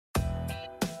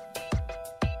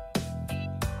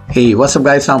Hey, what's up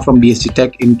guys, I'm from DST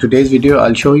Tech. In today's video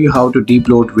I'll show you how to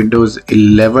debloat Windows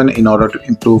 11 in order to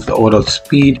improve the overall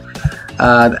speed.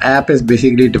 The app is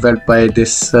basically developed by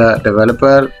this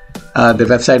developer. The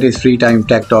website is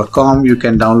freetimetech.com. You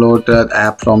can download the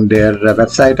app from their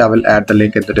website. I will add the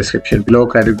link in the description below.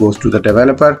 Credit goes to the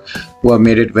developer who have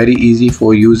made it very easy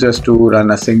for users to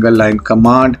run a single line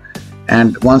command.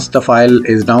 And once the file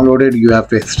is downloaded, you have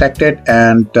to extract it,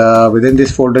 and within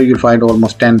this folder you'll find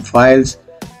almost 10 files.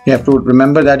 You have to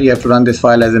remember that you have to run this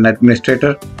file as an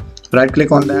administrator. Right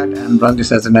click on that and run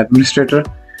this as an administrator,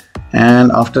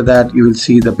 and after that you will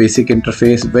see the basic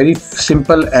interface. Very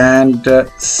simple and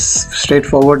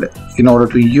straightforward in order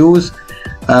to use.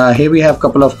 Here we have a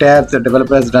couple of tabs. The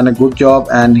developer has done a good job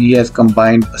and he has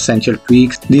combined essential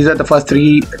tweaks. These are the first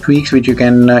 3 tweaks which you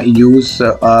can use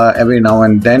every now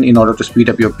and then in order to speed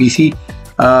up your PC.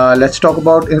 Let's talk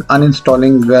about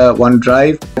uninstalling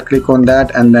OneDrive. Click on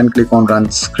that and then click on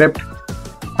run script.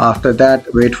 After that,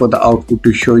 wait for the output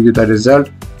to show you the result.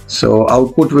 So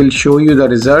output will show you the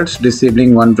results.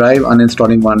 Disabling OneDrive,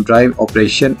 uninstalling OneDrive,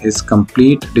 operation is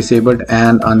complete, disabled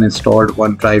and uninstalled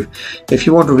OneDrive. If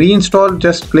you want to reinstall,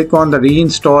 just click on the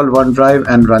reinstall OneDrive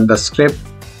and run the script.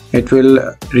 It will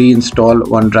reinstall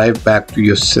OneDrive back to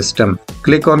your system.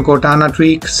 Click on Cortana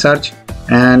tweak, search,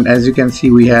 and as you can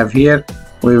see we have here,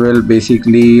 we will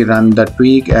basically run the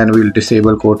tweak and we'll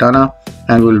disable Cortana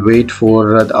and we'll wait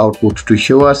for the output to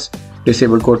show us.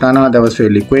 Disable Cortana, that was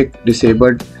fairly quick.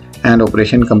 Disabled and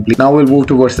operation complete. Now we'll move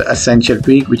towards the essential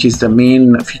tweak, which is the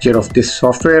main feature of this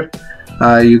software.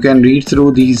 You can read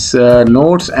through these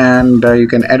notes and you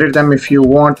can edit them if you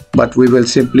want, but we will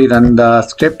simply run the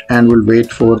script and we'll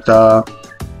wait for the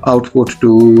output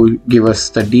to give us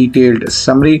the detailed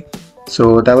summary.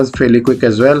 So that was fairly quick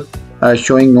as well.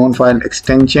 Showing known file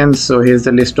extensions. So here's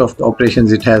the list of the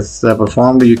operations it has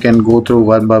performed. You can go through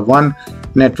one by one.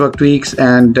 Network tweaks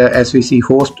and SVC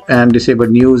host and disabled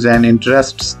news and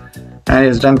interests, and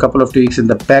it's done a couple of tweaks in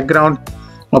the background.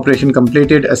 Operation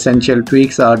completed. Essential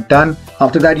tweaks are done.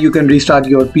 After that you can restart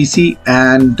your PC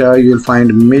and you'll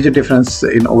find major difference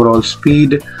in overall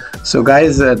speed. So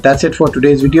guys, that's it for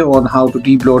today's video on how to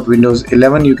debloat Windows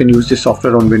 11. You can use this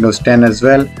software on Windows 10 as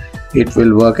well. It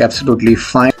will work absolutely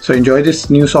fine. So enjoy this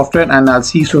new software and I'll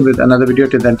see you soon with another video.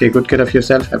 Till then, take good care of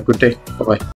yourself. Have a good day. Bye bye.